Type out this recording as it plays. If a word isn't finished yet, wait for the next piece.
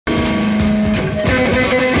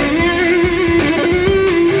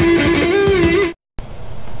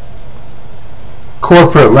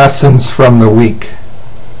corporate lessons from the week.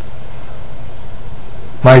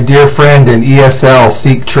 My dear friend and ESL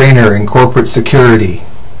Sikh trainer in corporate security,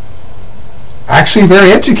 actually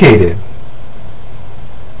very educated,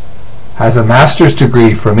 has a master's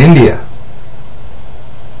degree from India.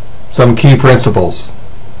 Some key principles.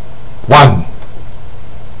 1.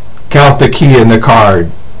 Count the key in the card.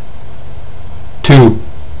 2.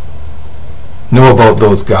 Know about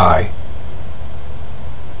those guy.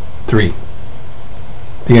 3.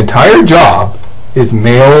 The entire job is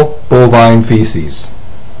male bovine feces.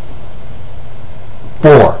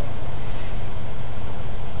 4.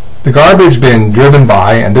 The garbage bin driven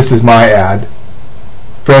by, and this is my ad,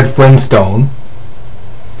 Fred Flintstone,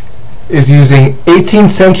 is using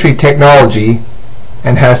 18th century technology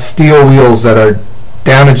and has steel wheels that are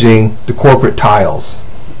damaging the corporate tiles.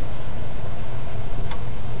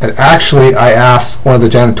 And actually, I asked one of the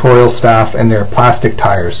janitorial staff and their plastic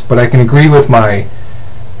tires, but I can agree with my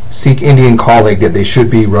Sikh Indian colleague that they should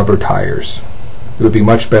be rubber tires. It would be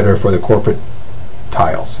much better for the corporate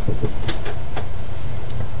tiles.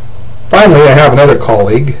 Finally, I have another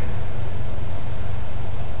colleague.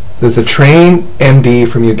 There's a trained MD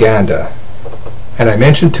from Uganda, and I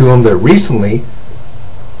mentioned to him that recently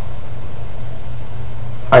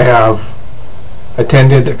I have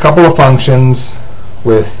attended a couple of functions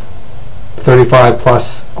with 35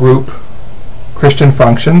 plus group Christian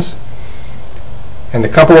functions, and a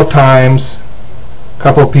couple of times a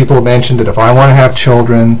couple of people mentioned that if I want to have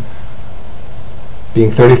children being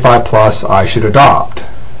 35 plus, I should adopt.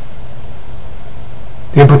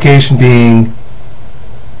 The implication being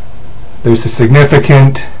there's a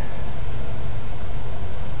significant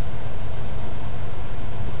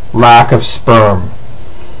lack of sperm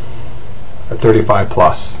at 35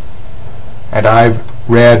 plus. And I've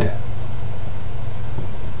read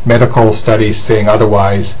medical studies saying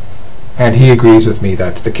otherwise, and he agrees with me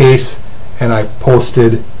that's the case, and I've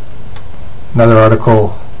posted another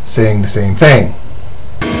article saying the same thing.